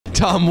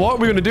Tom, what are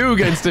we going to do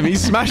against him?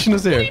 He's smashing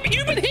us here.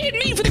 You've been hitting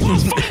me for the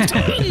past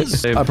 5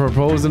 turns. I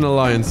propose an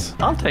alliance.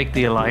 I'll take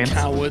the alliance.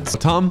 Cowards.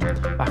 Tom,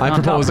 I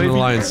propose an baby.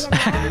 alliance.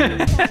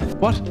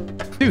 What?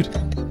 Dude.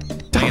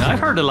 I mean, I've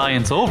heard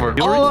alliance over.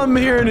 All I'm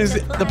hearing is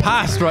the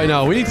past right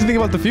now. We need to think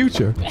about the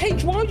future. Hey,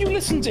 why don't you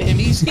listen to him?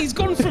 He's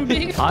gone from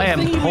being. I am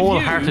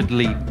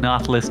wholeheartedly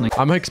not listening.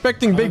 I'm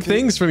expecting big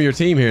things from your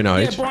team here now,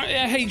 Yeah, H.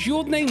 Brian, H,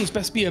 your names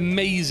best be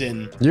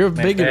amazing. You're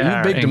big. They You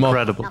are bigged them up.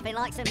 incredible.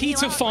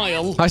 Peter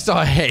File, I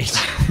saw a hate.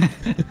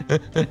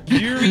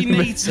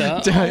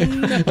 Urinator.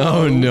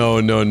 Oh no,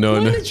 no, no,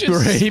 no. What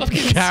just Grape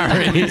fucking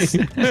carry. says?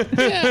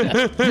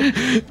 Yeah,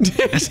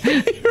 it's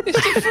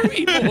the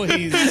Fruity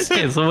Boys.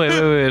 Okay, so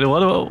wait.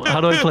 What about?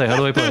 How do I play? How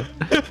do I play?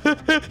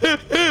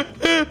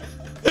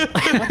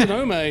 I don't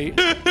know, mate.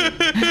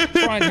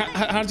 Brian,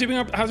 how do you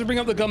bring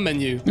up the gun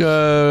menu?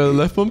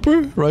 Left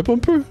bumper, right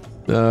bumper,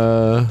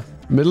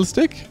 middle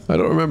stick. I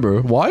don't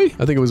remember. Y?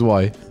 I think it was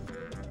Y.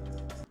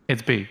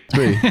 It's B.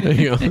 3. There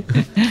you go.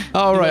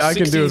 All right, I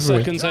can do it for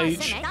you. 16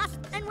 seconds, H.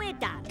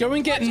 Go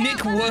and get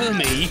Nick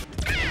Wormy.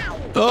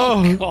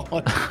 Oh,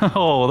 God.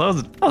 Oh,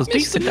 that was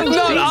decent. That was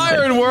not decent.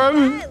 Iron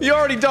Worm. You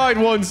already died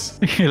once.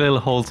 You little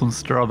wholesome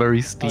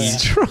strawberry Steve.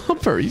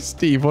 Strawberry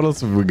Steve. What else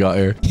have we got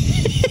here?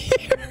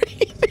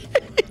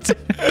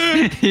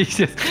 He's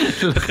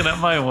just looking at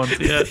my ones,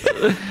 yeah.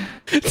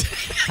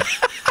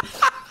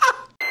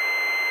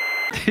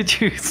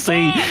 Did you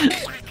see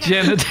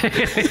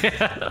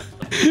genitalia?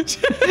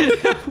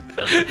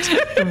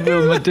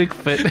 Will my dick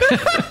fit?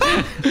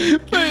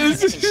 Man,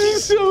 this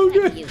is so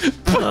good.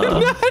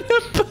 Banana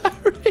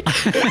Barry.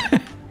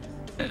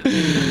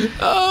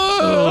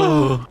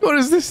 Oh, what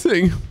is this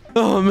thing?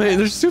 Oh man,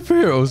 they're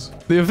superheroes.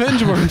 The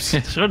Avenger Worms.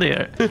 Yeah, sure they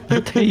are.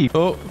 They're teeth.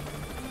 Oh,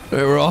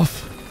 right, we're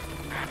off.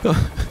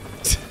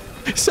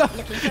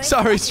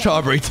 Sorry,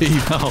 Strawberry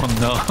Teeth. Oh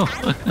no.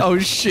 Oh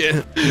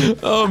shit.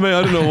 Oh man,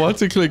 I don't know what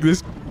to click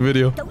this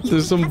video.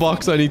 There's some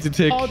box I need to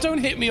tick. Oh, don't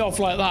hit me off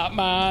like that,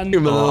 man.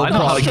 Give him a little I know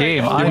how to prod.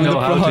 game. Give I him know the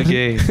how to prod.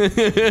 game.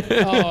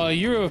 Oh,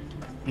 you're a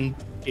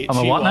bitch. I'm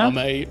a what you now? are,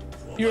 mate.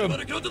 You're a... Give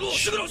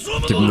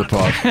him the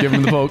prod. Give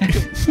him the poke.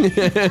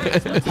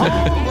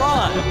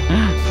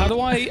 How do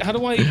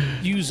I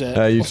use it?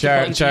 You What's the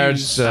button to charge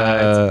use?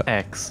 It's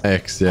X.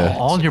 X, yeah.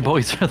 All your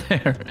boys are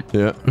there.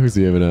 Yeah, who's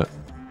he aiming at?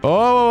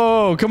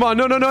 Oh, come on.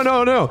 No.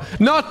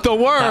 Not the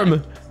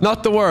worm.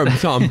 Not the worm,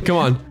 Tom. Come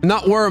on.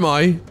 Not worm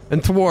eye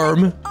and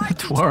tworm.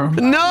 Tworm.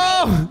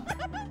 No.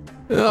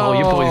 Oh,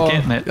 your boy's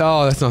getting it.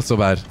 Oh, that's not so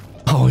bad.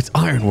 Oh, it's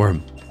Iron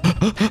Worm.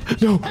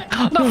 No.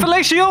 Not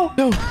fellatio.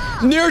 No.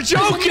 You're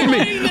joking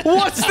me.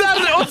 What's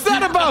that? What's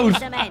that about?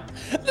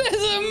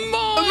 There's a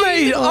mine.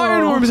 Mate,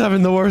 Iron Worm's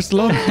having the worst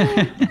luck.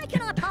 Fucking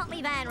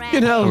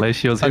hell.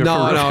 Fellatio's here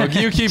No, for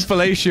you keep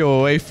Fellatio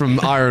away from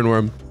Iron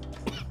Worm.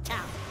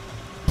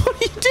 What are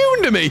you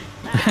doing to me?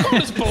 Can't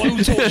just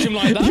blowtorch him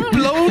like that. You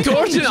blow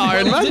torching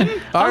Iron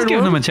Man? I was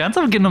giving him a chance.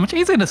 I'm giving him a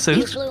chance. He's in a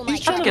suit. He's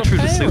trying to Get through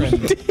the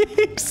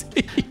repair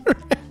suit. him.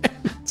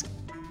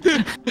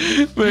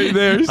 Mate,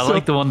 they're I so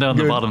like the one down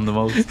the good. bottom the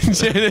most.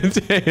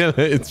 Genitalia.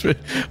 It's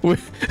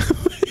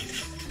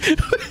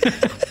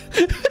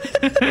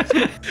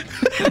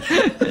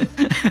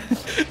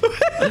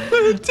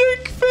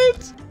dick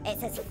fit.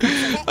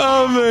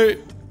 Oh mate.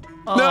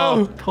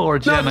 No. Poor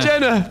Jenna. Not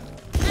Jenna.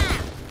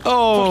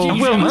 Oh.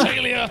 Fucking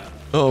genitalia.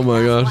 Oh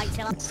my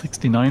god.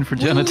 69 for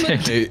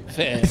genitalia.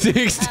 Fair.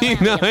 69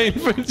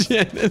 for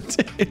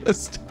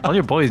genitalia. All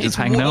your boys just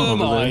hanging out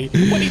Worm over eye.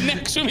 there. Wait,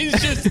 next to him is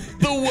just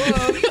the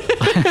worm.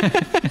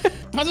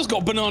 I just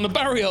got Banana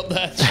Barry up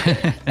there.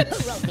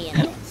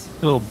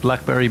 Little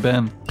Blackberry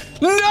Ben.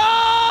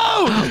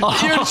 No!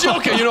 You're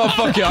joking. You know what?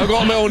 Fuck it. I'll go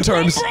on my own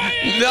terms.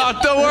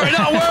 Not the word.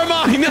 Not where am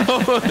I? No.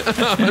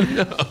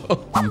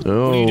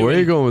 Oh, where are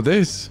you going with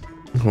this?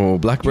 Oh,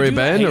 Blackberry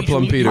Ben or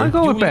Plum Peter? I'll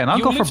go with Ben. I'll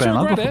You'll go for live to Ben.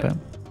 I'll go for regret it. Ben.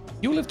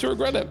 You'll live to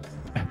regret it.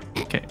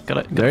 Okay, got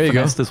it. There you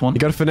go. This one. You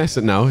gotta finesse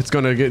it now. It's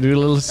gonna do a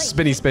little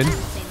spinny spin.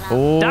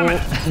 Oh, Damn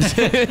it.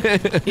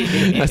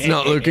 that's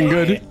not looking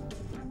good.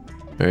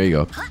 There you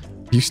go.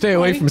 You stay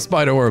away from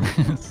Spider Worm.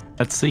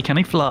 Let's see, can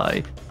he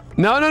fly?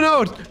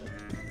 No.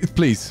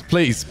 Please.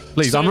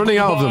 I'm running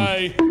out of them.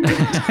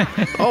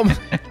 Oh,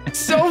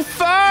 so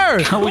far.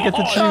 Can we get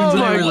the tunes Oh and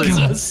my everything?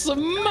 God. It's a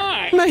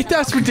smack. Mate,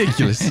 that's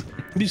ridiculous.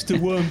 Mr.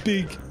 Worm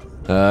Big.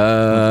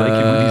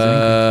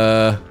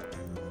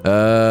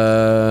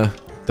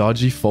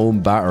 Dodgy foam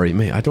battery.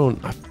 Mate, I don't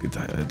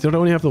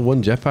only have the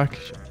one jetpack.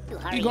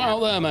 You got out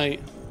there, mate.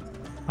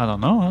 I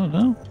don't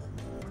know.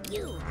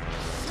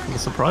 The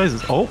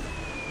surprises. Oh,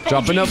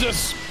 Dropping up.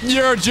 Jesus.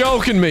 You're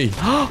joking me.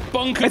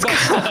 Bunker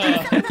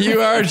buster.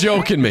 You are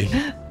joking me.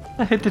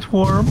 I hit it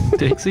worm.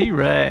 Dixie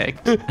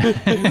wrecked.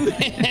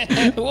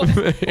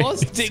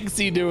 What's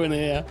Dixie doing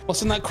here?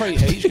 What's in that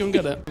crate, H? Go and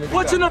get it.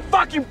 What's in the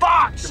fucking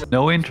box?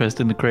 No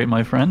interest in the crate,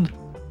 my friend.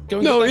 Go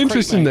and No get that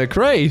interest crate, in mate. the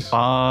crate.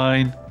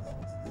 Fine.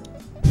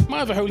 Might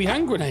have a holy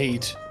hand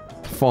grenade.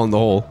 Fall in the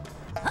hole.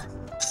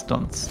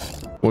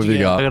 Stunts. What have you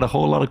I got? got a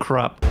whole lot of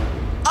crap.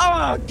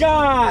 Oh,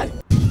 God!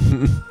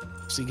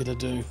 What's he gonna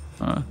do?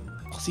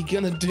 What's he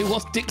gonna do?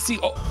 What's Dixie?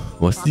 Oh,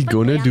 What's he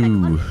gonna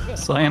do?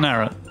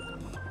 Sayonara.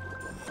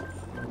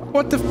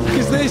 What the fuck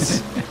is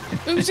this?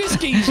 who's this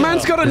geezer?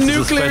 Man's got a This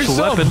nuclear is a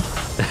special sub.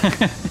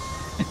 weapon.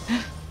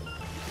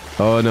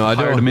 Oh no, I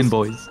Fire don't. them in,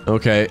 boys.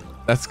 Okay,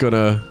 that's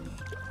gonna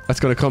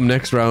come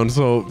next round.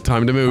 So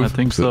time to move. I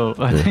think so.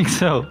 I think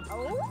so.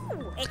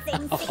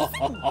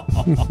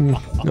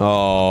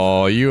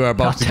 Oh, you are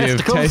about to give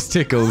Testicles.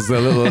 testicles a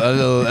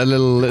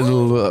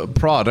little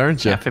prod,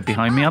 aren't you? Yeah, fit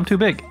behind me. I'm too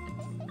big.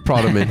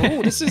 Prod him in.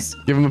 Oh, this is.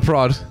 Give him a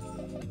prod. I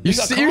can't.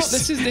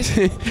 This is this.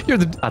 You're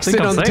the I think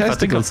sit I'm on the safe. I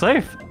think I'm testicles.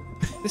 safe.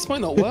 This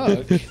might not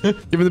work. Give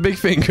him the big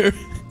finger.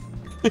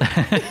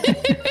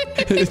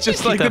 It's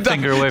just like that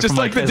finger away just from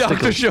like my the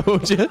doctor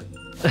showed you.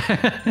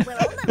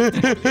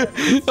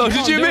 Oh,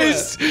 did you do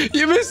miss?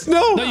 You missed?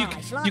 No. No,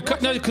 you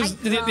cut. No, because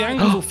the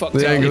angle's all fucked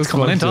The up. angle's It's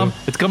coming in, fucked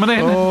Tom. It's coming in.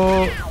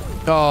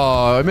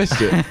 Oh, I missed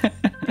it.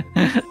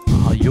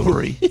 Oh,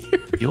 Yuri.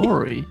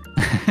 Yuri.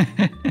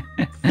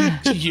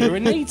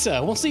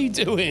 Urinator. What's he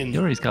doing?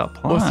 Yuri's got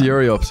plans. What's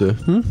Yuri up to?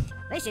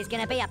 This is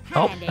gonna be a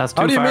Oh, pain. that's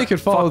too How do you far. make it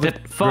follow the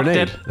Fucked it. Fucked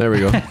grenade? it. There we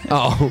go.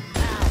 Oh.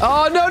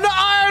 Oh, no, no,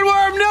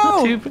 ironworm,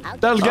 no! Too-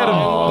 That'll get him.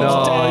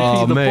 Oh,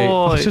 Oh, the mate.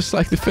 boy. It's just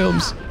like the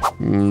films.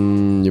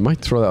 You might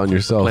throw that on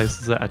yourself.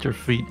 Places it at your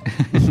feet.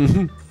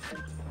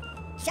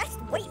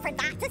 Just wait for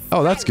that to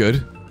Oh, that's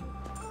good.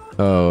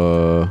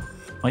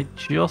 Might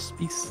just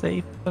be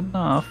safe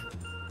enough.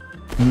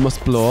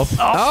 Must blow up.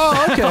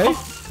 Oh, okay.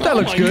 That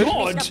looks my good.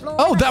 God.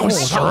 Oh, that was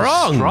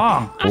strong.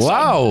 Strong. That's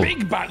Wow. a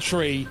big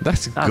battery.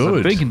 That's That's a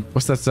good. big one.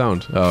 What's that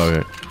sound? Oh,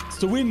 okay. It's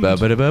the wind.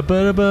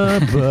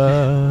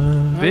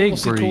 Ba-ba-da-ba-ba-da-ba. Big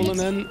What's he breeze. calling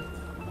then?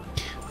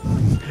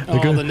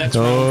 Oh, the next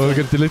Oh, round.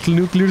 got the little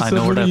nuclear I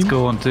know where that's submarine.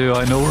 going too.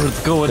 I know where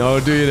it's going. Oh,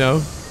 do you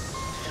know?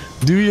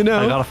 Do you know?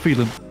 I got a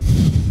feeling.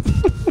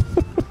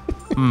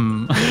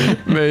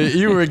 Mate,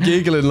 you were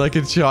giggling like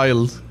a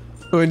child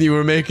when you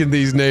were making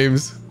these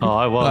names. Oh,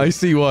 I was. I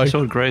see why. I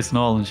showed Grace and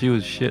all, and she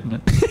was shitting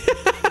it.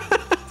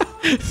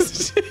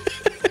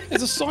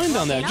 There's a sign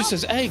down there. It just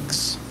says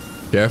eggs.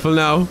 Careful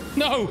now.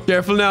 No.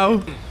 Careful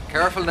now.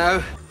 Careful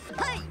now.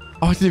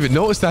 Oh, I didn't even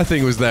notice that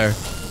thing was there. I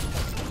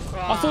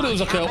thought it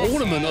was like an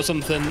ornament or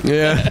something.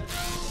 Yeah.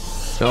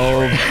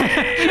 Oh.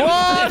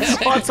 What?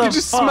 What's You up?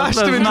 just Oh, smashed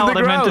that's him into not the what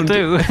I ground. meant to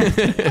do.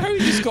 How he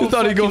just got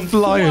thought he'd go fucking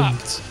flying.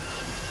 flapped.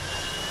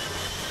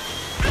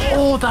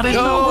 Oh, that is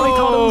not where I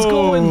thought it was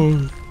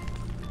going.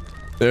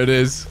 There it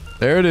is.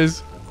 There it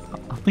is.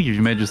 I think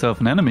you made yourself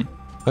an enemy.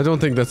 I don't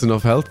think that's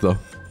enough health, though.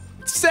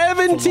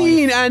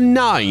 17 and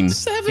 9.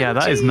 Yeah,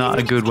 that is not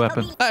a good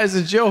weapon. That is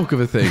a joke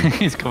of a thing.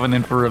 He's coming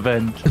in for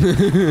revenge.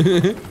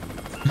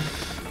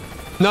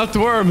 Not the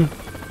worm.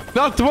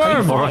 Not the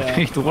worm. Or I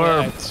picked the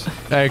worm.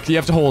 You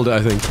have to hold it,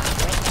 I think.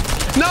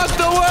 Not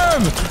the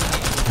worm!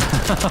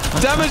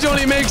 Damage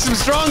only makes him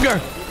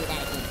stronger.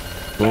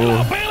 Bail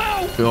out!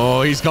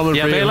 Oh, he's coming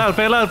Yeah, for bail you. out,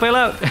 bail out, bail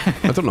out.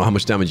 I don't know how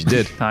much damage you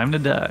did. Time to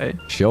die.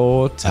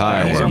 Show He's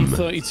on time.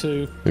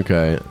 32.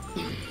 Okay.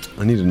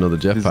 I need another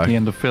This is the jetpack.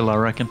 end of Phil, I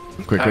reckon.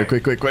 Quick, quick,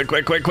 quick, quick, quick,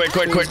 quick, quick, quick,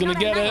 quick, Who's quick. gonna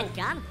get it?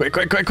 Done. Quick,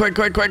 quick, quick, quick,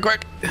 quick, quick,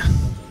 quick.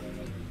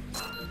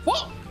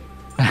 What?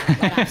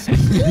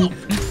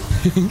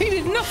 He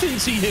did nothing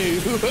to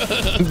you. Boom.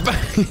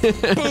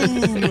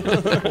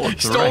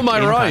 Stole my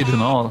Direct ride. impact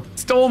And all.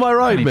 Stole my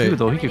ride, Me too, mate.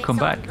 though. He could come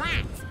back.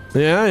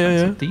 Yeah, yeah,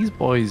 yeah. These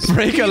boys.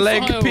 Break a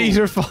leg, File.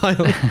 Peter file.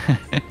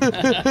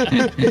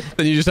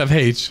 Then you just have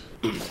H.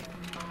 I used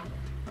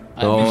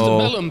a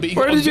melon, but he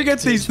Where got did you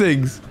get evicted. these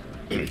things?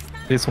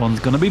 This one's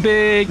gonna be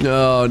big.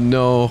 Oh,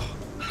 no.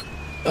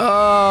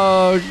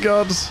 Oh,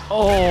 God.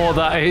 Oh,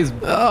 that is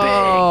big.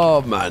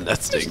 Oh, man,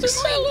 that stings.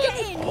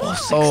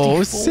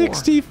 Oh,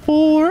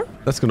 64.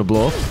 That's going to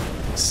blow up.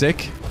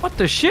 Sick. What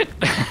the shit?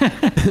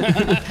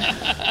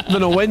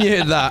 Don't know when you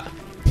hit that.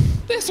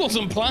 This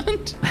wasn't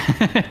planned.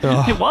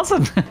 It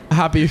wasn't.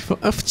 Happy.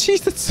 Oh,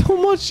 jeez, that's so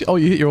much. Oh,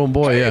 you hit your own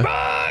boy, yeah.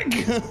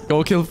 Bag.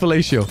 Go kill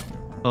Fellatio.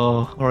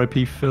 Oh,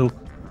 R.I.P. Phil.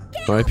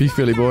 R.I.P.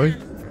 Philly boy.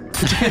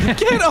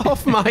 Get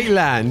off my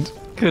land.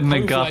 Couldn't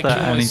have got Hopefully I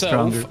that kill any myself,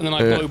 stronger. And then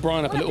I blow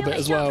Brian up a little bit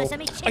as well.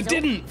 I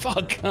didn't.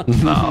 Fuck.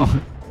 No.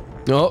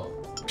 Oh,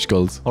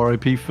 skulls.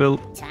 R.I.P. Phil.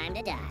 Time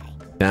to die.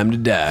 Time to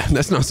die.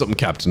 That's not something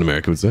Captain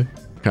America would say.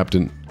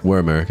 Captain, we're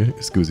America.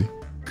 Excuse me.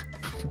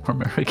 For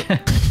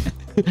America.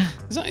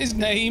 Is that his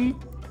name?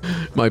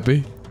 Might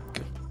be.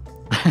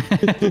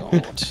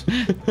 God.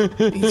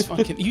 He's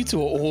fucking. You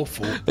two are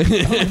awful. I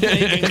don't play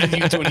games with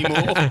you two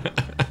anymore.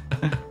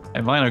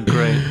 Hey, mine are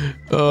great. What are you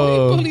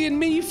Oh, bullying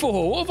me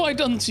for? What have I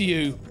done to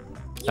you?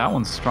 That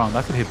one's strong.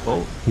 That could hit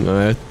both.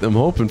 I'm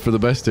hoping for the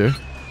best here.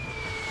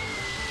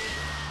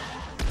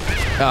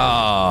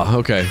 Ah,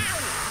 okay.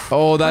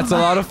 Oh, that's a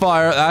lot of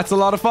fire. That's a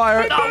lot of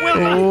fire.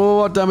 Oh,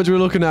 what damage are we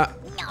looking at?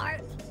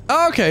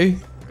 Okay,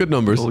 good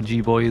numbers.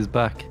 OG boy is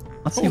back.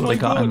 Let's see Oh what my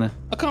they got in God. there.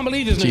 I can't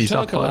believe there's no Jeez,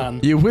 Turco Man.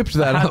 You whipped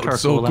that I had out charcoal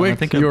so and I quick.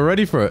 think You were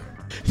ready for it.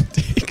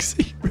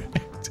 Dixie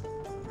wrecked.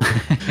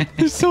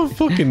 You're so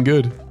fucking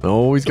good.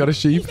 Oh, he's got a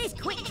sheep. Use this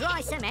quick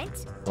dry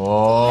cement.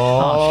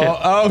 Oh, shit.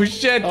 oh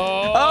shit.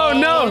 Oh,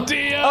 no.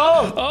 Dear.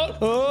 Oh.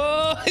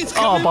 Oh. It's Oh,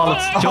 coming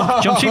bollocks.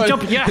 back. Jump, sheep,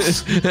 jump.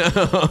 Yes.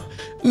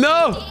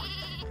 No.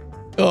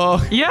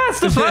 Oh. Yes,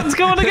 the plan's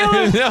going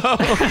together.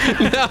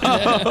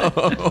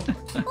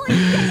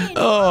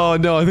 Oh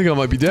no, I think I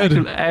might be dead.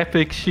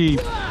 Epic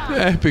sheep.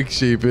 Epic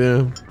sheep,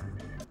 yeah.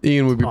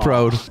 Ian would be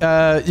proud.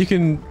 You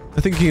can,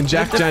 I think you can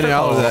jack Jenny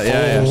out of that.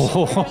 Yeah, yeah.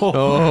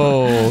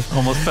 Oh.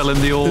 Almost fell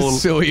in the hole.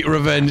 Sweet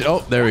revenge.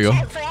 Oh, there we go.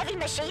 Out for heavy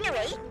machinery.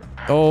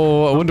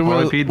 Oh, I wonder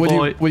R.I.P.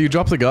 will you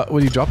drop the gut?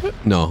 Will you drop it?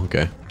 No,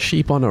 okay.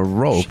 Sheep on a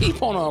rope.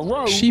 Sheep on a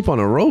rope. Sheep on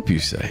a rope, you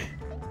say?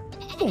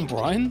 Come on,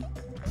 Brian.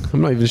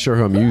 I'm not even sure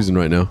who I'm using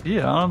right now.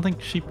 Yeah, I don't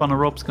think sheep on a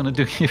rope's gonna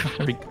do you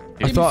very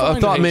good. I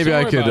thought maybe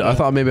I could. I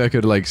thought maybe I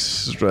could like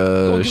shoot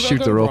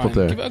the rope up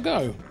there. Give it a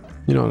go.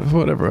 You know,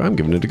 whatever. I'm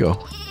giving it a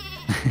go.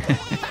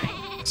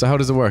 So how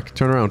does it work?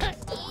 Turn around.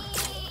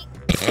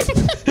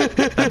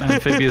 That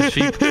amphibious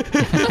sheep.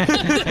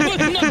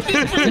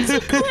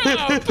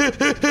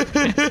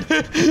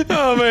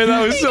 Oh man,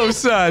 that was so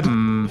sad.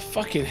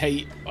 Fucking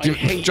hate. I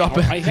hate. Drop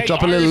I hate a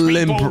Irish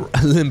little people.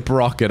 limp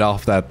rocket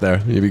off that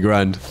there. You'd be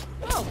grand.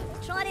 Oh,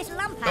 try this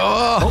lump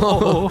out.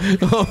 Oh,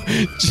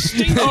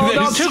 Oh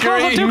no, too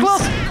close, too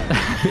close.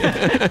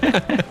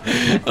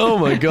 Oh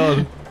my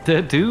god.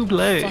 The double.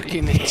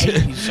 Fucking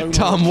hate you so much.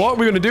 Tom, what are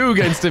we gonna do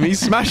against him? He's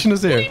smashing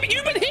us here. You've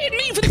been hitting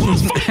me for the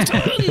past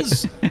 5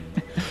 turns.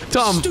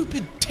 Tom,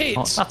 Stupid Oh,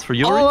 tits. that's for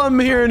you. all I'm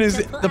hearing is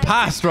the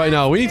past right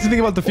now. We need to think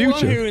about the All I'm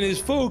future. hearing is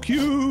fuck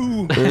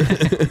you.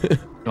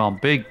 Oh,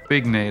 big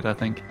nade, I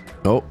think.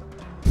 Oh,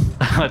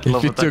 I'd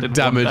love if you it. That took did one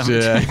damage,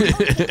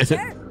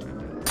 yeah.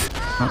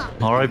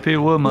 R.I.P.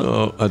 woman.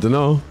 Oh, I don't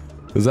know.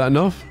 Is that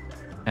enough?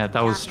 Yeah,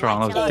 that was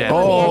strong. That was dead.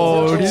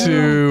 Oh,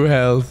 2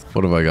 health.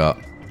 What have I got?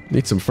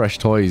 Need some fresh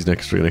toys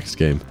next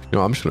game. You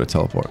know, I'm just gonna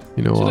teleport.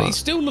 You know So what? he's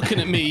still looking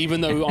at me even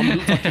though I'm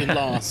fucking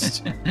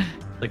last.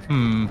 Like,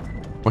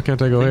 Why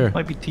can't I go here?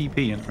 might be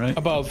TPing, right?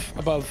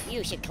 Above.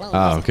 You should close.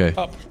 Ah, okay.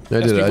 Up. I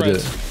Let's did be it. I red. did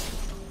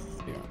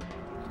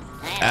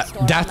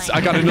it.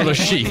 I got another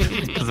sheep.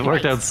 Because it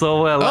worked out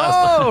so well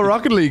last time. Oh,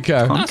 Rocket League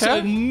car. That's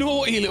a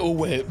naughty little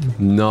whip.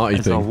 Naughty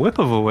It's a thing. whip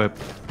of a whip.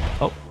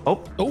 Oh.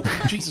 Oh,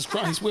 Jesus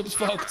Christ, whip's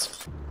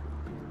fucked.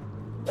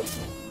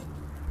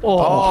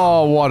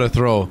 Oh, what a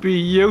throw.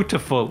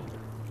 Beautiful.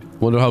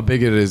 Wonder how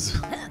big it is.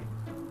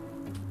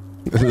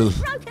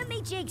 Broken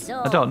me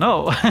jigsaw. I don't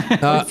know.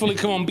 Hopefully,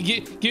 come on,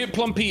 give it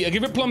Plum Peter.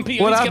 Give it Plum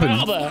Peter. What Let's happened? get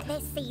out of there.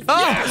 Let's see.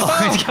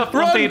 Oh, He's got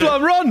run, Peter.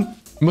 Plum, run!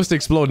 Must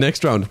explode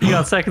next round. You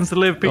got seconds to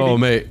live, Peter. Oh,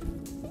 mate.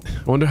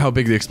 I wonder how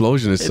big the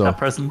explosion is. So. That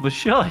person was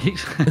shite.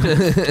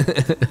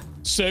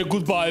 Say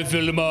goodbye,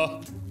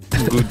 Vilma.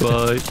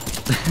 Goodbye.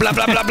 Blah,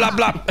 blah, blah, blah,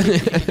 blah.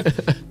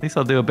 At least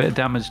I'll do a bit of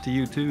damage to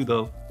you too,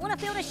 though. Wanna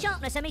feel the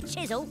sharpness of me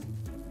chisel?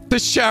 The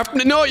sharp.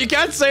 No, you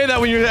can't say that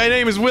when your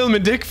name is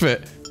Wilman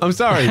Dickfit. I'm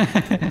sorry.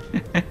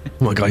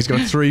 Oh my god, he's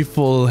got 3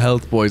 full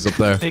health boys up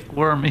there. Big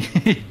wormy.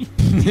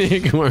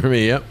 Nick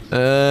Wormy, yep.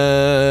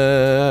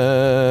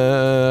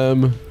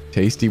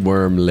 Tasty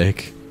worm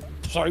lick.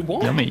 Sorry,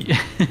 what? Yummy.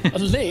 A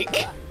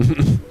lick?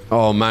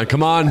 Oh man,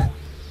 come on.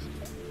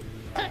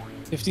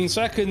 15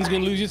 seconds,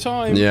 gonna lose your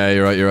time. Yeah,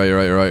 you're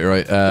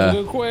right.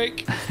 Go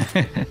quick.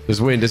 There's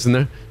wind, isn't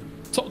there?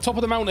 Top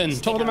of the mountain.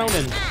 Top of the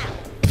mountain.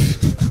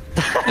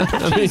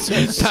 I mean,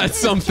 that's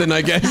something,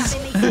 I guess.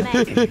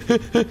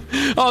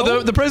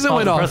 Oh, the prison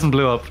went The off. person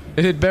blew up.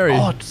 It hit Barry.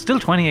 Oh,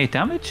 still 28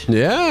 damage?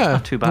 Yeah.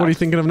 Not too bad. What are you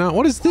thinking of now?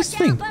 What is this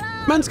thing?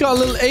 Man's got a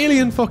little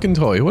alien fucking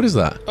toy. What is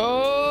that?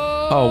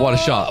 Oh, what a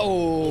shot.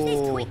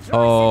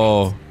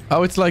 Oh.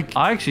 Oh, it's like...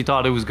 I actually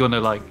thought it was gonna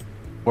like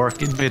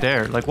work in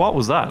midair. Like, what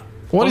was that?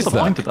 What was is the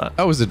point of that?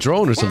 That was a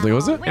drone or something,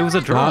 was it? It was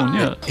a drone,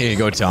 yeah. Here you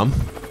go, Tom.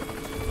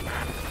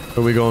 What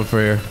are we going for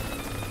here?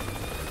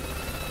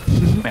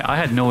 Mate, I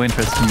had no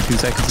interest in you 2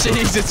 seconds ago.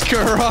 Jesus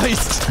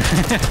Christ!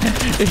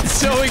 It's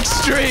so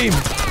extreme!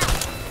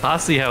 I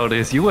see how it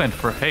is. You went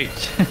for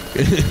H.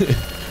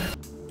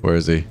 Where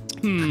is he?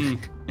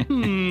 Can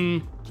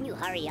you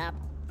hurry up?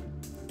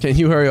 Can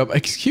you hurry up?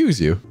 Excuse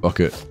you.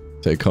 Bucket.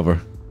 Take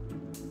cover.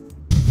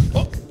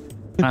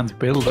 Man's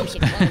builders.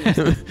 You should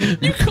close.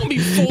 You can't be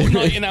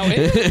Fortniting out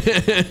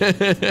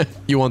here.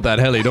 You want that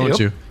heli, don't Yep.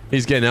 you?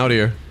 He's getting out of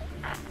here.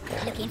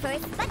 Looking for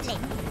his buttling.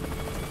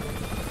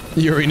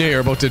 You're in here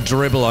about to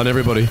dribble on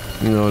everybody.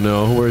 Oh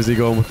no, where is he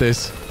going with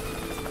this?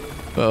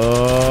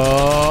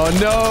 Oh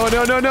no,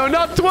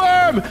 not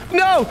Thworm!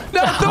 No,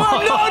 not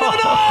Thworm!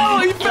 No!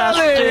 He fell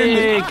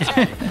in!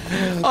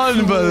 Big.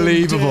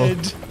 Unbelievable.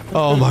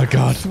 Oh my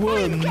god.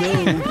 Whoa, no.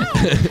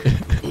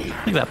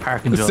 Look at that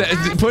parking job.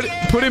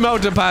 Put him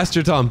out to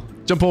pasture, Tom.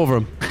 Jump over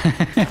him.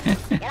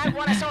 You don't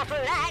want to saw through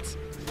that.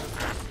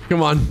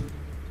 Come on.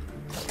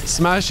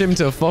 Smash him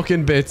to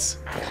fucking bits.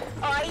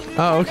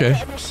 Oh, okay.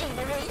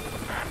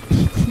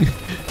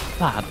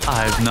 Lad,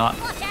 I've not.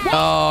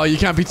 Oh, you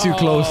can't be too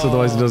close,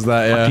 otherwise it does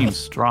that, Our yeah. team's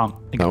strong.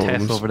 I think That Tess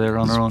one's- over there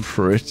on her own.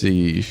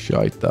 Pretty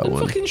shite, that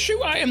one. Fucking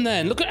shoot at him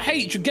then. Look at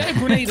H. You get a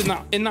grenade in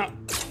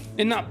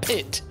that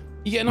pit.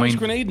 You get a nice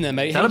grenade in there,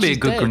 mate. That'll H be a is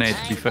good dead. grenade,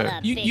 to be fair.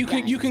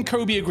 You can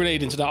Kobe a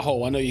grenade into that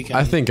hole. I know you can.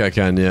 I think I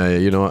can, yeah.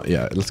 You know what?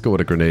 Yeah, let's go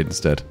with a grenade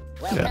instead.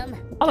 Welcome.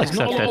 I'll Not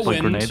accept a lot that of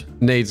like wind.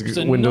 grenade. Nades It's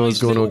a windows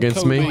nice going little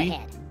against Go me. Kobe.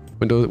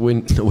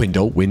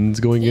 ahead. Wind's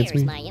going against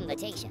Here's me. my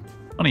invitation.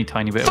 Only a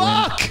tiny bit of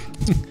wind.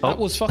 Fuck! That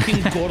was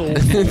fucking god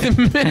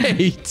awful.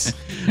 Mate!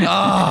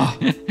 Ah!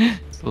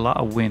 It's a lot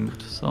of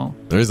wind, so...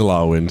 There is a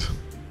lot of wind.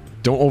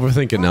 Don't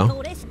overthink it I now.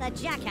 call this the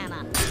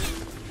jackhammer.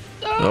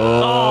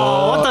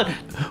 Oh, what the...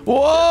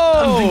 Whoa!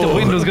 I didn't think the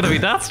wind was going to be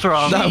that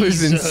strong. That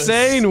was Jesus.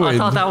 insane I wind.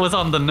 thought that was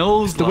on the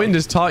nose. The wind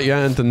has taught you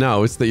anything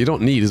now. It's that you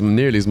don't need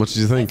nearly as much as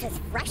you think. It's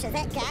as fresh as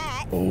it gets.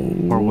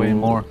 Or way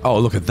more. Oh,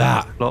 look at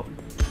that. Look.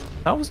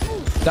 That was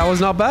That was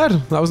not bad.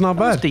 That was not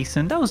bad.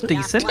 decent. That was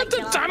decent. Like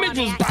The damage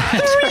was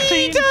bad.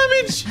 3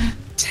 damage!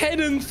 10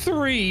 and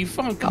 3.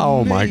 Fuck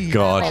Oh my me.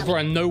 god. Oh,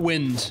 Brian, no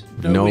wind.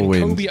 No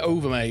wind. Kobe it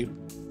over, mate.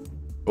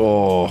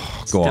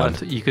 Oh, go on.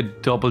 You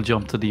could double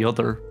jump to the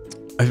other.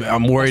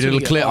 I'm worried it'll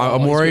That's clip. what you get.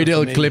 I'm Oh, worried it's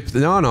it'll good for me.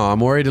 clip. No, I'm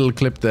worried it'll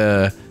clip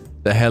the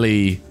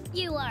heli.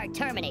 You are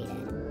terminated.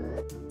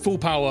 Full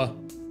power.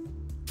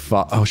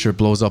 Oh, sure, it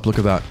blows up. Look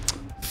at that.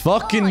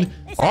 Fucking. Oi,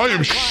 this I ain't am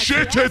no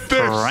shit quad at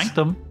this. Rank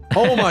them.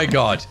 Oh my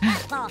god.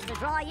 Past the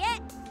dry yet?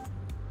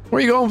 Where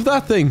are you going with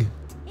that thing?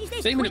 Is this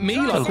It's aiming at quick me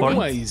dry? like Teleporting.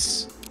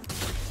 always.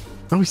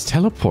 Oh, he's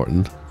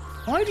teleporting.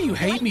 Why do you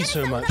hate me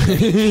so much?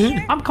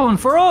 I'm coming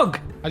for Ugg.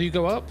 How do you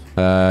go up?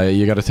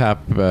 You gotta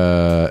tap.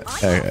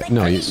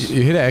 No,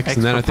 you hit X,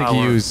 and then I Extra think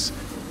you power. use.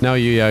 No,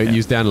 you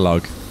use the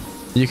analog.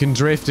 You can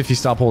drift if you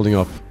stop holding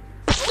up.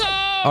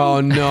 Oh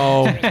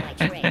no. My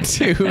trick.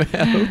 2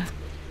 health.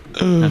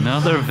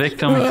 Another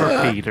victim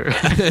for Peter.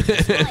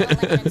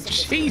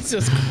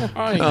 Jesus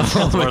Christ.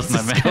 That's worse than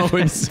I It's meant.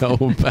 going so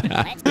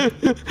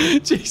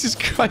bad. Jesus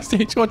Christ,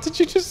 H, what did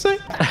you just say?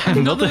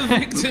 Another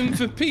victim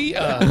for Peter.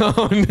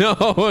 Oh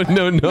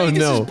no, Mate, this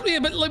no. is, yeah,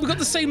 but like, we've got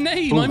the same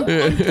name. I'm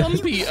Plum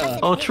Peter.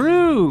 Oh,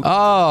 true.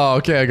 Oh,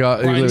 okay, I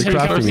got Right, the take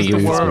out crafting Peter.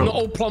 ingredients. Not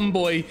old Plum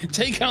Boy.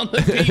 Take out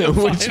the Peter.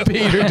 Which file.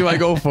 Peter do I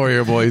go for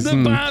here, boys? The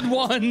bad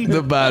one.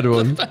 The bad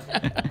one.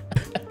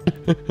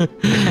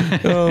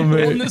 Oh One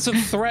man. that's a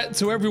threat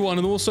to everyone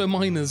and also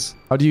minors.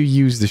 How do you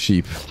use the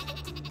sheep?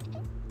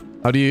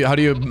 How do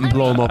you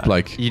blow him up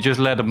like? You just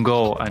let him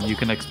go and you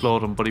can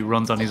explode him, but he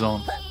runs on his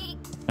own.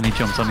 And he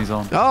jumps on his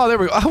own. Oh, there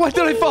we go. Why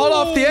did I fall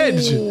off the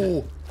edge?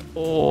 Oh,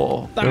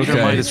 Oh, that Peter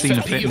Okay. might have seen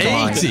a fit in his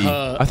eye. 80.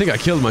 I think I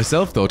killed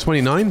myself though.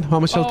 29. How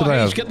much health did I hey, you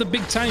have? should get the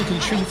big tank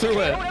and shoot through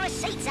it. All our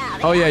seats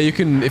out. Oh yeah, you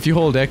can. If you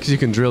hold X, you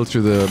can drill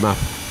through the map.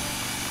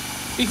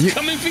 He's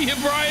coming for you,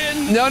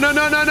 Brian. No!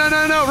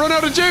 Run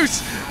out of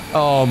juice!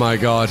 Oh my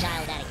god.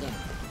 Dial that again.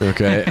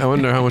 Okay, I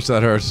wonder how much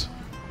that hurt.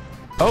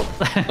 Oh,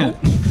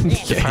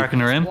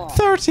 Parking her in.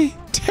 30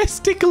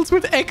 testicles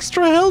with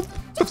extra health.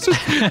 Those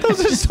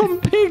are some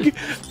big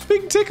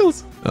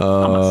tickles.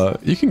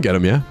 You can get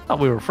them, yeah. Thought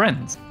we were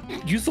friends.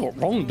 You thought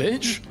wrong,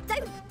 bitch.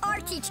 Don't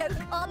artichoke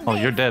on Oh,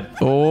 me. you're dead.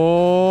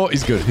 Oh,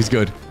 he's good. He's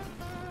good.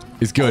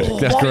 That's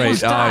What great.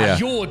 was Oh that? yeah,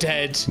 You're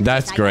dead.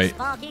 that's great.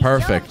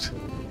 Perfect.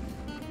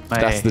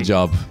 That's the Hey.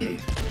 job.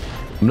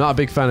 I'm not a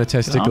big fan of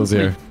testicles Honestly,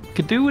 here.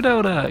 Could do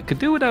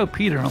without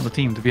Peter on the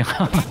team, to be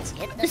honest.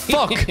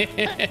 Fuck!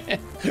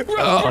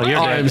 Oh, you're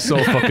I am dead.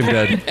 so fucking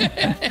dead.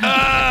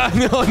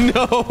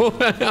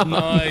 No.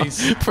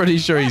 Nice. Pretty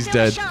sure he's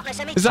dead.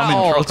 Is that I'm in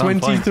all? truck, I'm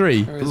fine.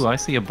 23? Ooh, I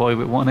see a boy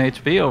with 1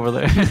 HP over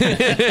there.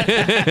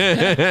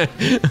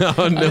 Oh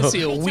I no.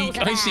 see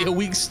a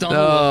weak stumble.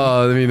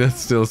 Oh, I mean, that's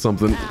still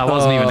something. I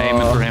wasn't even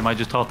aiming for him. I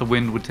just thought the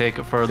wind would take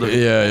it further.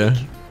 Yeah.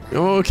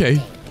 Oh,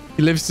 okay.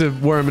 He lives to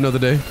worm another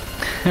day.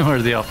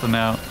 Where's he off to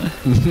now?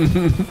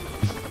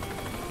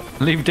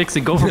 Leave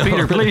Dixie. Go for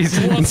Peter, please.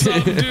 What's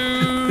up,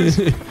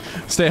 dude?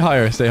 Stay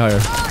higher.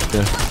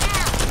 Yeah.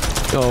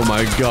 Oh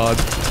my god.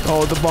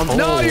 Oh, the bomb.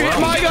 No, you hit wow.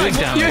 my guy. Big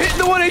damage. You hit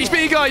the 1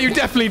 HP guy. You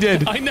definitely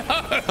did. I know.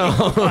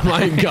 Oh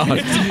my god.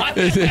 Oh,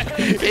 I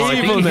think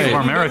Evil, he's mate.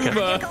 from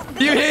America.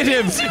 You hit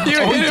him. You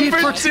hit him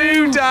for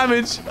 2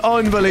 damage.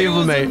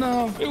 Unbelievable, mate.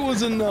 It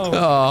was enough.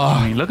 Oh,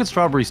 I mean, look at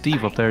Strawberry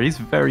Steve up there. He's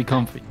very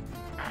comfy.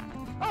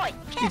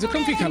 He's a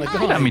comfy kind of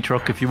Get at guy. me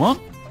truck if you want.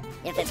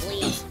 If it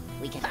bleeds,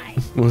 we can buy.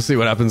 we'll see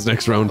what happens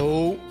next round.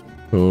 Oh,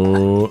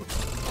 Oh.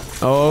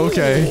 Oh,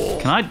 okay.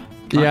 Can I?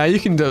 Yeah, you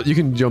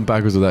can jump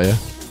backwards with that, yeah.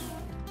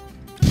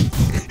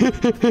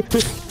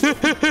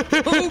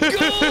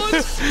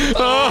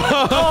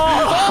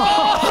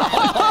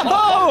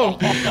 oh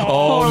God!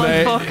 Oh,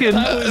 mate. Fucking.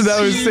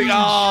 That was sick.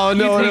 Oh,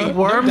 no. You think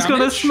no. Worm's gonna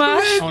damage?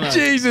 smash? Oh, no.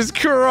 Jesus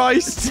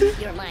Christ.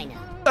 You're mine now.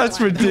 That's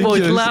Boy's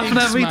ridiculous. laughing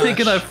at me, Smash.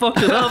 thinking I fucked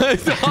it up. I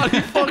thought he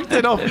fucked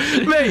it up.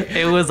 Mate,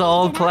 It was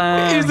all he's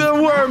planned. a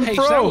worm Hey,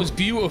 pro. that was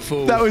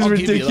beautiful. That was I'll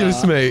give you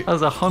ridiculous, that. mate. That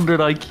was 100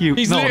 IQ.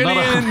 He's no, literally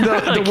not in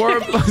 100 the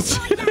worm. That's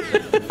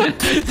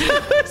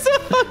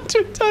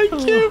 100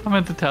 IQ. I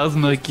meant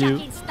 1,000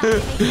 IQ. Fucking stop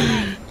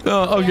this,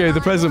 Oh, okay,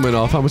 the present went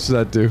off. How much does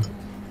that do?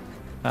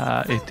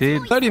 It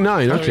did.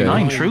 39, okay.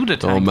 9 through the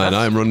tank. Oh, man, That's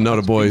I'm running out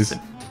of boys.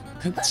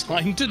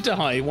 Time to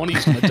die. One of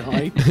you's gonna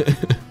die.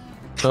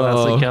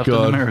 Classic Oh, Captain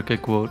God. America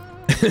quote.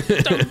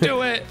 Don't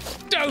do it.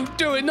 Don't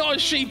do it. Not a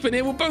sheep in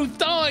here. We'll both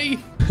die.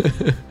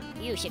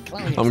 You should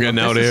clone I'm yourself. getting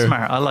out of This is here.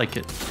 smart. I like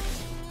it.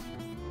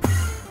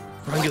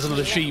 Brian gets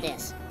another sheep.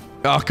 This.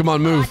 Oh, come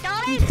on, move.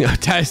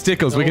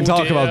 Testicles. We can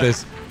talk dear. about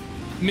this.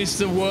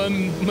 Mr.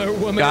 Worm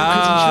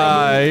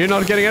You're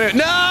not getting it.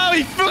 No,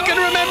 he fucking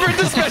remembered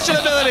the special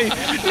ability.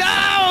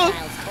 No.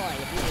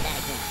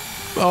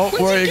 Oh,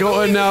 where are you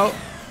going now?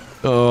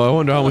 Oh, I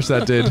wonder how much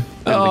that did.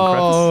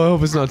 Oh, I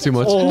hope it's not too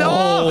much.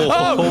 No!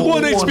 Oh,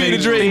 1 HP and a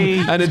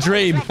dream. And a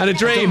dream. And a I don't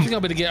dream. think I'll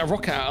be able to get a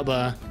rocket out of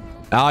there.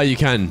 Ah, you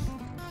can.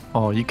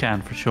 Oh, you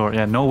can for sure.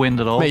 Yeah, no wind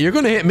at all. Mate, you're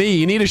going to hit me.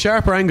 You need a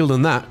sharper angle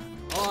than that.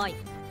 Oi,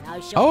 no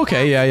shot. Oh,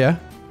 okay, yeah.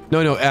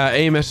 No,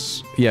 aim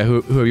at... Yeah,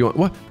 who you want?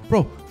 What?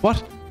 Bro,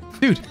 what?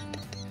 Dude.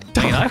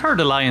 I mean, I heard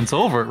Alliance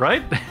over,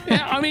 right?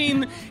 Yeah, I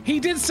mean, he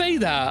did say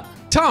that.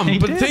 Tom, He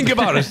but did. think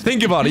about it.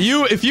 Think about it.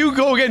 If you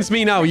go against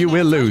me now, you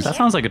will lose. That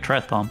sounds like a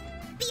threat, Tom.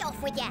 Be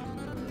off with ya.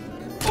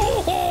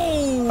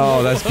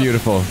 Oh, that's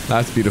beautiful.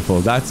 That's beautiful.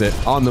 That's it.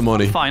 On the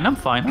money. Fine, I'm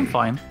fine.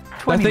 That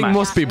 20 thing max.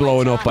 must be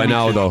blowing up by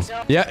now, though.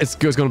 Yeah, it's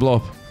going to blow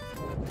up.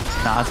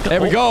 Nah, it's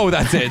There we go.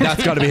 That's it.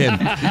 That's got to be him.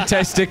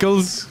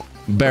 Testicles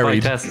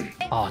buried. Test.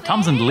 Oh,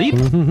 Tom's in the lead.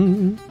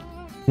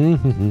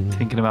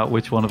 Thinking about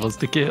which one of us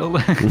to kill.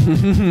 Taking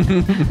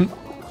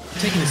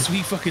a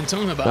sweet fucking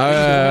time about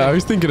it. I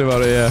was thinking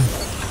about it, yeah.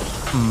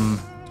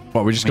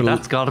 What, we're just going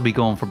That's got to be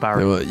going for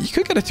Barry. You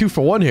could get a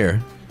 2-for-1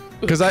 here.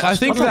 Because I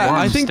think What's a worm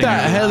that stinger?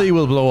 heli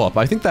will blow up.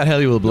 I think that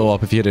heli will blow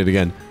up if you hit it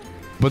again.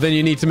 But then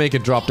you need to make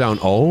it drop down.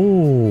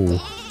 Oh,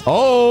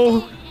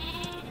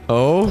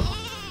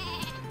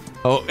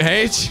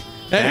 H.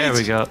 There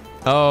we go.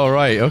 Oh,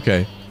 right,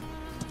 okay.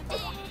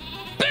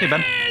 Hey,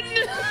 Ben.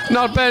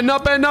 Not Ben. Oh,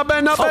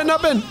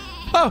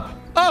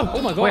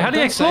 Oh my god. Wait, how do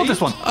you Ben explode saved.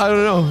 this one? I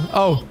don't know.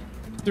 Oh,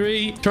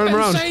 3. turn him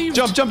Ben around. saved.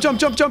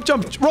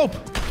 Jump. Rope.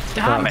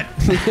 Damn it.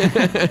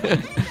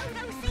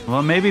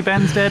 Well, maybe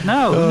Ben's dead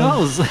now. Who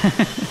knows?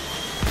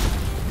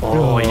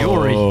 Oh,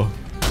 Yuri.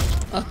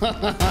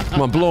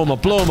 Come on, blow him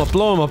up.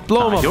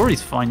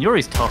 Yuri's fine.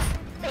 Yuri's tough.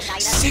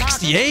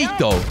 68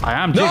 though. I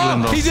am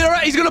jiggling No, though.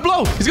 he's gonna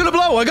blow.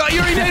 I got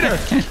urinator.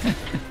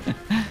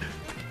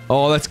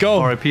 Oh, let's go.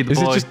 R.I.P. the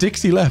Is it boy. just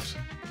Dixie left?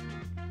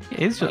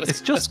 It's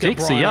let's just get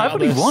Dixie. Brian Yeah, out I've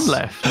of only this. one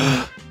left.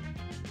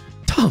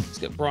 Tom, Let's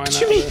get Brian What out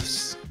do you of mean?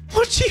 this.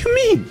 what do you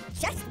mean?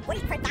 Just wait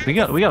for that.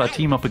 We got to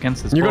team up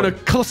against this. You're boy. gonna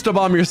cluster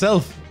bomb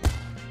yourself.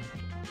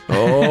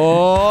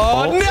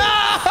 Oh,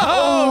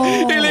 no!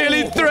 He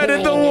literally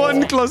threaded the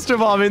one cluster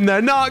bomb in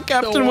there. Not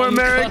Captain The one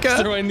America.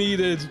 cluster I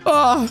needed.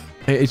 Oh.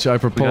 H, I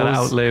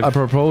outlive.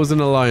 propose an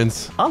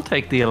alliance. I'll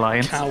take the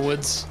alliance.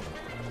 Cowards.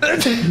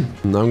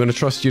 I'm gonna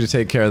trust you to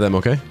take care of them,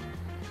 okay?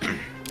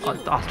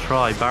 I'll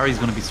try. Barry's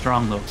gonna be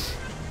strong though.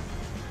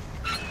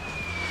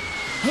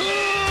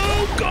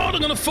 Oh god,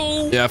 I'm gonna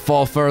fall. Yeah,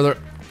 fall further.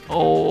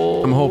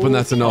 Oh, I'm hoping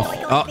that's enough.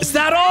 Oh, is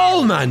that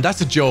all, man?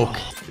 That's a joke.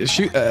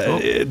 Shoot,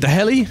 the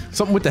heli?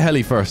 Something with the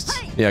heli first.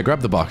 Yeah,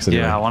 grab the box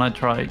anyway. yeah. I want to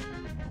try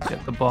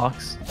get the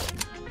box.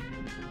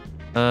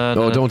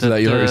 Oh, don't do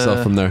that. You'll hurt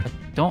yourself from there.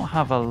 Don't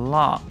have a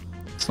lot.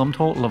 Sum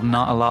total of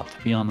not a lot,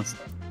 to be honest.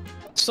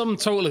 Some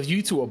total of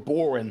you two are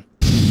boring.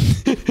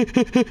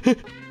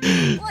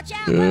 Watch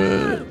out,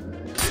 Bruno.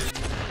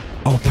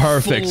 Oh,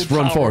 perfect. Full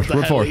Run power forward. of the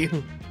Run forward.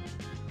 heli.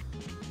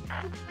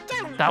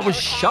 That was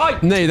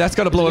shite. Nay, that's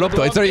got to blow it up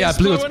though. It's already, yeah, It's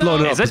it's blowing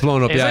blowing it up. up. It's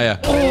blowing up. Is Yeah, it?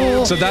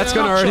 yeah. So that's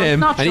gonna hurt him,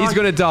 not and he's sure.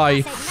 gonna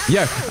die.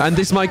 Yeah, and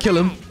this might kill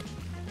him.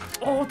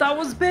 Oh, that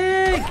was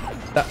big.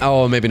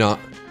 Oh, maybe not.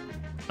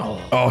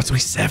 Oh, it's only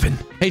 7.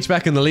 H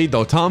back in the lead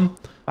though. Tom,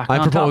 Back I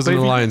on propose top, an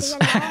baby. alliance.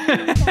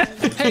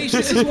 Hey,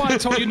 this is why I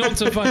told you not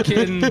to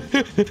fucking.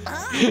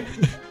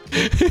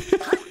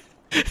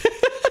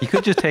 You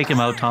could just take him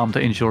out, Tom, to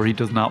ensure he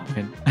does not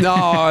win.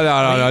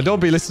 No. Don't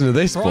be listening to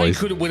this, Brian boys.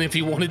 could win if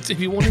he wanted to. If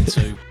he wanted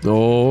to.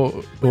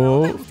 Oh.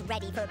 Almost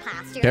ready for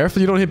pasture.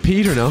 Careful you don't hit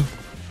Peter now.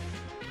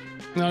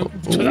 No,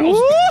 that was,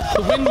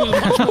 the wind was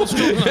much more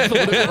strong than I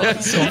thought it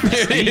was.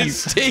 It's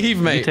Steve,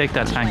 You mate. take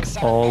that tank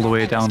all the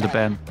way down to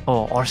Ben.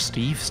 Oh, or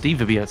Steve. Steve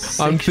would be a sick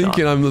I'm shot.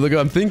 thinking,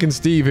 I'm thinking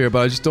Steve here,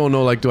 but I just don't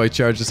know. Like, do I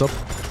charge this up?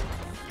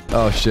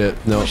 Oh shit,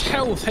 no. How much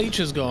health H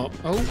has got?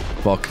 Oh,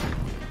 Fuck.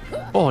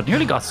 Oh,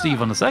 nearly got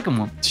Steve on the second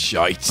one.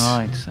 Shite.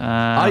 Right.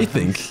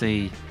 think- Let's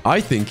see. I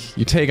think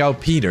you take out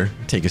Peter,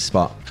 take a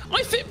spot.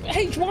 I think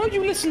H. Why would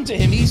you listen to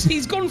him?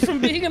 He's gone from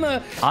being in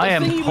a. I a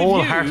am thingy with you.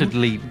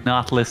 wholeheartedly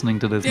not listening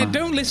to this Yeah, man.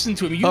 don't listen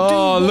to him. You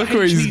Oh, do what look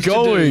where H he's needs to do.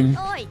 going.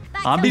 Oi,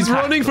 back I'm to being He's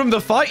running from the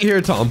fight here,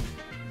 Tom.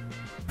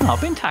 I've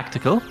been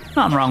tactical.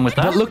 Nothing wrong with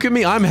that. But look at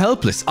me, I'm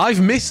helpless.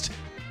 I've missed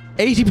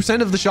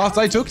 80% of the shots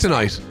I took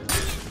tonight.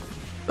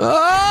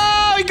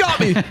 Oh, he got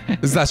me.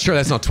 That's sure,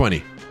 that's not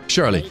 20.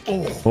 Surely.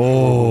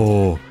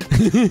 Oh.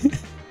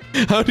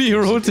 How do you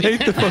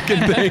rotate the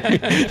fucking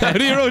thing? How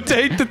do you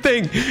rotate the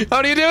thing?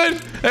 How do you do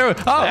it? There we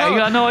go. Oh, You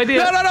got no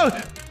idea. No.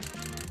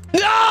 No!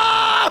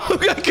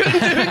 I couldn't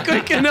do it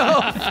quick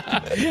enough.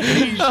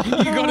 You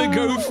gotta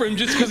go for him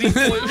just because he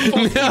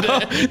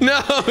thought it.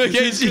 No,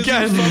 yes, you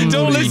can.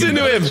 Don't listen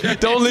to him.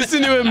 Don't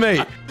listen to him,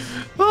 mate.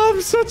 Oh,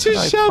 I'm such a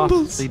What I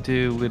shambles. possibly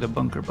do with a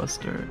bunker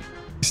buster.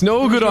 It's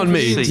no good on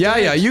me. See.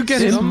 Yeah, you get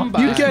This him.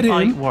 You get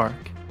might him. work.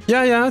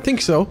 Yeah, I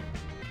think so.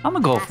 I'm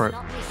gonna go for it.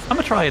 I'm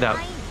gonna try it out.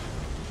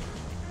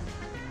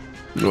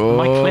 Oh. I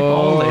might clip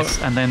all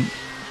this and then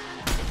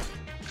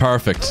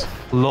Perfect.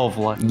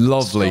 Lovely.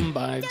 Lovely.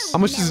 Scumbags. How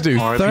much does it do?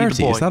 R.I.P. the 30. Is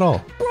boy. that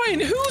all?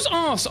 Brian, whose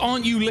ass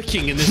aren't you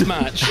licking in this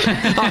match?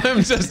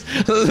 I'm just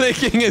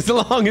licking as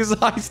long as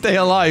I stay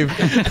alive. All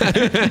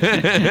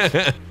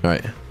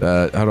right.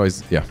 How do I...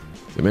 Yeah.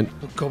 Zoom in.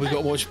 Oh God, we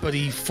got to watch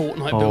Buddy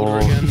Fortnite Builder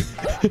again.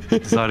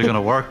 It's either going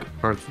to work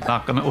or it's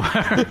not going to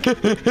work.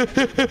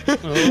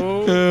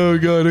 Oh, Oh,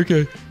 God.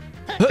 Okay.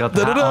 Got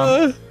the hat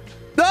on.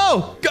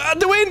 No! God,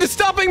 the wind is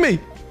stopping me!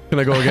 Can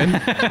I go again?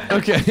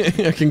 Okay.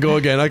 I can go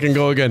again. I can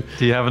go again.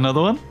 Do you have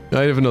another one?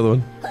 I have another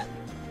one.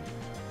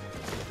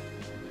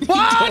 Oh,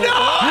 no!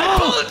 I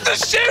pulled the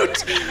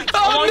chute!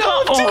 Oh,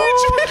 no!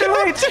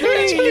 2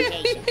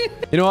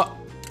 HP! You know what?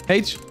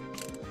 H,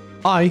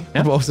 I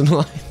was in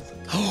line.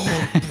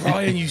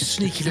 Brian, you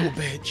sneaky little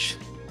bitch.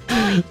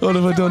 What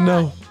have I done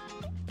now?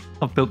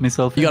 I've built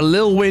myself. You got a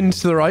little wind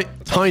to the right,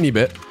 tiny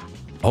bit.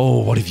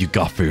 Oh, what have you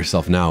got for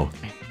yourself now?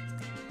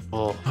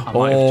 Oh, I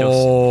might have just...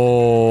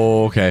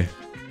 Oh, okay.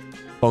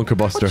 Bunker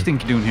What do buster. you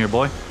think you're doing here,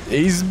 boy?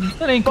 He's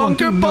That ain't going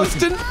bunker to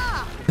nothing. busting.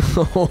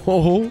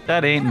 Oh,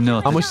 That ain't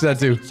nothing. how much does that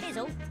do?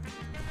 Chisel.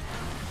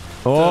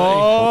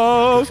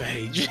 Oh, Of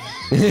age.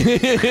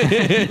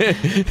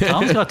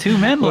 Tom's got 2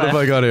 men what left.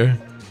 have I got here?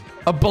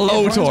 A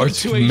Brian's on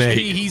blowtorch, 2 HP. mate.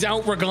 He's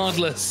out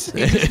regardless.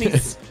 He just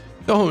needs-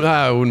 Oh,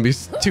 I wouldn't be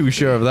too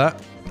sure of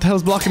that. What the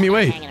hell's blocking me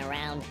way? Hanging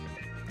around.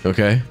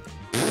 Okay.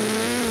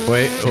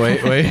 Wait.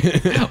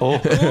 Oh,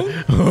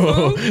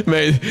 Oh,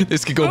 mate,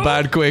 this could go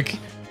bad quick.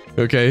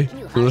 Okay,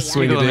 let's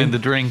swing you're it going in in. the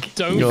drink.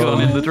 Don't You're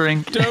going in fall. the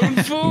drink.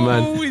 Don't fall.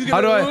 Man, He's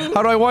how gonna- do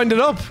I wind it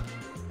up?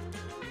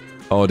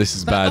 Oh, this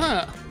is bad.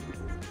 Ah.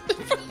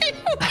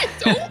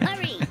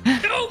 Hurry.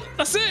 No,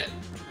 that's it.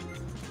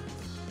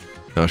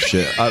 Oh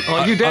shit!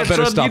 I you're dead,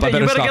 better son. stop. You I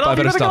better better stop. get I off,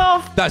 you better better get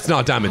stop. off. That's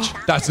not damage.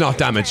 That's not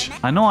damage.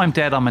 I know I'm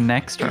dead on my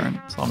next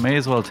turn, so I may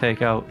as well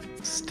take out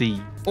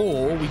Steve.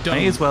 Or we don't.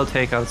 May as well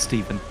take out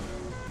Stephen.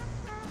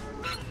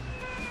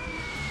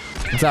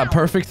 Is that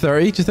perfect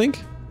 30? Do you think?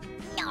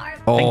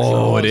 Yarp.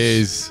 Oh, so. it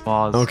is.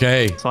 Was.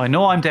 Okay. So I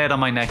know I'm dead on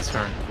my next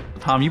turn.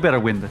 Tom, you better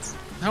win this.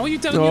 How are you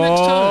down your next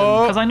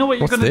turn? Because I know what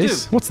you're What's going to do.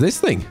 this? What's this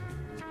thing?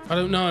 I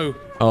don't know.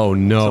 Oh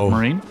no.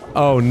 Submarine.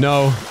 Oh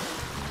no.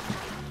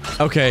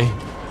 Okay.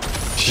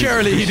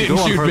 Surely he Who's she didn't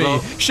going shoot for, me.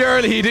 though?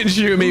 Surely he didn't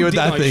shoot me with did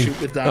that I thing.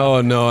 shoot with that?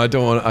 Oh no, I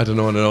don't want to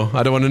know.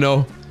 I don't want to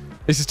know.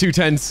 This is too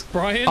tense.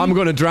 Brian? I'm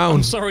going to drown.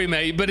 I'm sorry,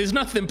 mate, but it's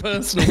nothing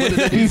personal. What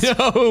it is.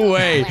 No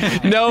way.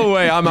 No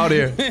way. I'm out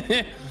here.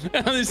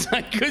 It's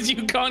like, because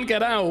you can't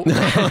get out.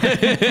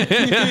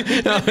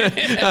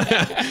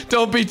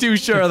 Don't be too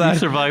sure of that. You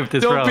survived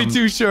this Don't round. be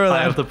too sure of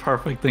I have that. the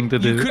perfect thing to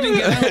do. Couldn't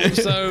get out,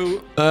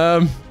 so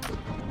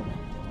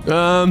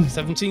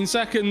 17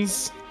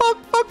 seconds. Fuck.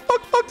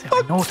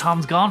 I know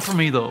Tom's gone for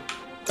me, though.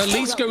 At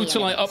least go to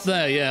like up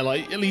there, yeah.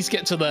 Like at least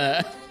get to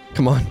there.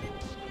 Come on.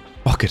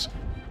 Fuck it.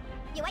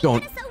 You ain't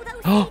Don't. gonna sow those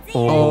seeds,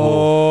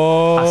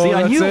 Oh. See,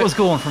 I knew that's it was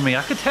going for me.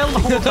 I could tell the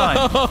whole time.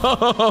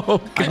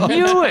 I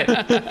knew it.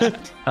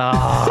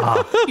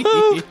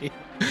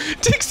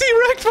 Dixie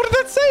Rex, what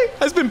did that say?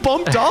 Has been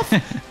bumped off?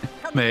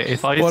 Mate,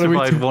 if I What are we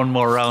survived doing? one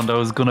more round, I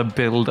was going to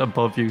build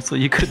above you so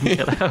you couldn't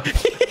get out.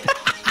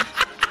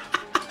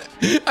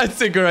 That's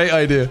a great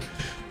idea.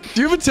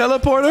 Do you have a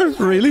teleporter?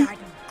 Really? What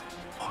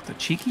Oh, the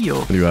cheeky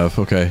yo. do you have?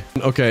 Okay.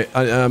 Okay.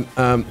 I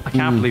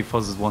can't believe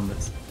Fuzz has won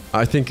this.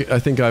 I think I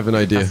have an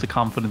idea. That's the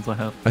confidence I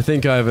have. I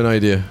think I have an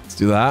idea. Let's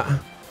do that.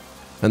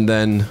 And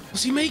then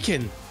What's he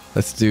making?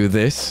 let's do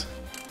this.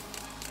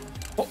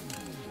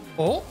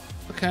 Oh,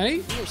 okay.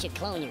 You should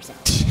clone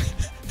yourself.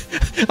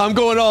 I'm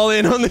going all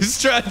in on this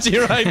strategy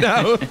right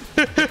now.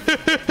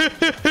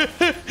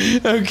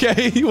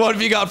 Okay. What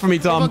have you got for me,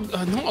 Tom?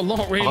 Not a lot,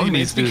 All really, he mate,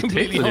 needs to be to do is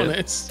completely tickle you.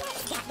 honest.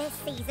 Get this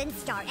season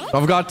started.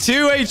 I've got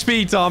 2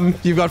 HP, Tom.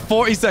 You've got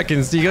 40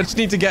 seconds. You just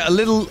need to get a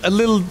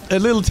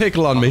little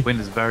tickle on me. Wind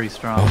is very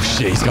strong. Oh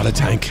shit, he's got a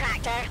tank.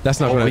 Tractor. That's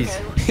not gonna.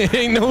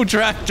 Ain't no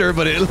tractor,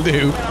 but it'll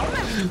do.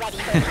 Ready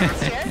for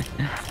pasture.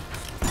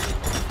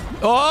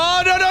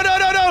 Oh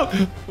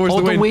no! Where's Oh,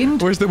 the the wind?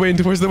 wind? Where's the wind?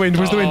 Where's the wind?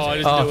 Where's the Oh, wind? I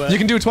didn't do it. You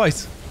can do it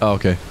twice. Oh,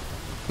 okay.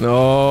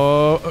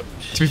 No.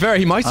 To be fair,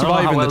 he might I don't know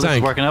survive how in well the this is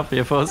tank. working out for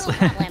you, Fuzz.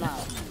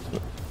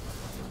 Problemo.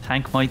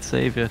 Tank might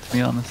save you, to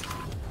be honest.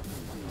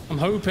 I'm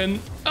hoping.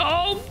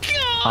 Oh, Oh,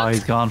 God!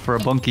 he's gone for a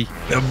bunkie.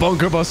 A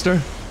bunker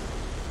buster.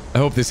 I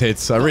hope this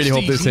hits. I really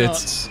hope this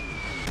Steve's hits.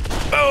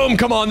 nuts. Boom!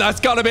 Come on, that's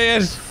gotta be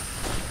it.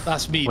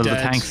 That's me Will dead.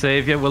 the tank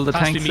save you? Will the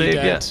Has to tank be save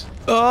you? dead.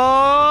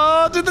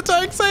 Oh, did the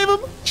tank save him?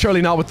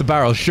 Surely not with the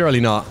barrel. Surely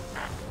not.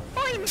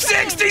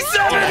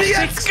 67.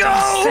 Let's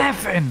go.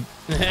 7!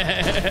 Nick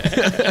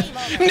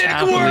Can't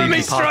believe Wormy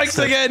he strikes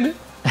popped it. again.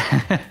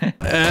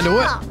 And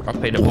what? I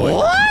beat the boy.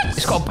 What?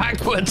 It's got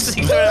backwards.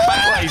 He's doing it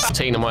backwards.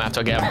 Tina might have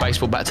to get a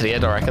baseball bat to the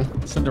head, I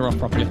reckon. Send her off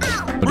properly.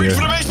 Reach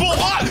for the baseball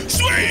bat!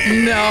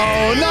 Sweet!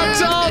 No, not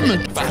Tom.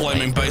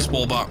 Flaming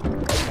baseball bat.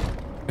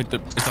 Is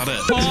that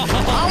it?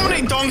 How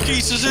many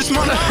donkeys does this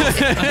man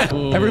have?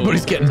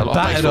 Everybody's getting A lot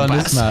of battered baseball on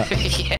this bats. map. Yeah.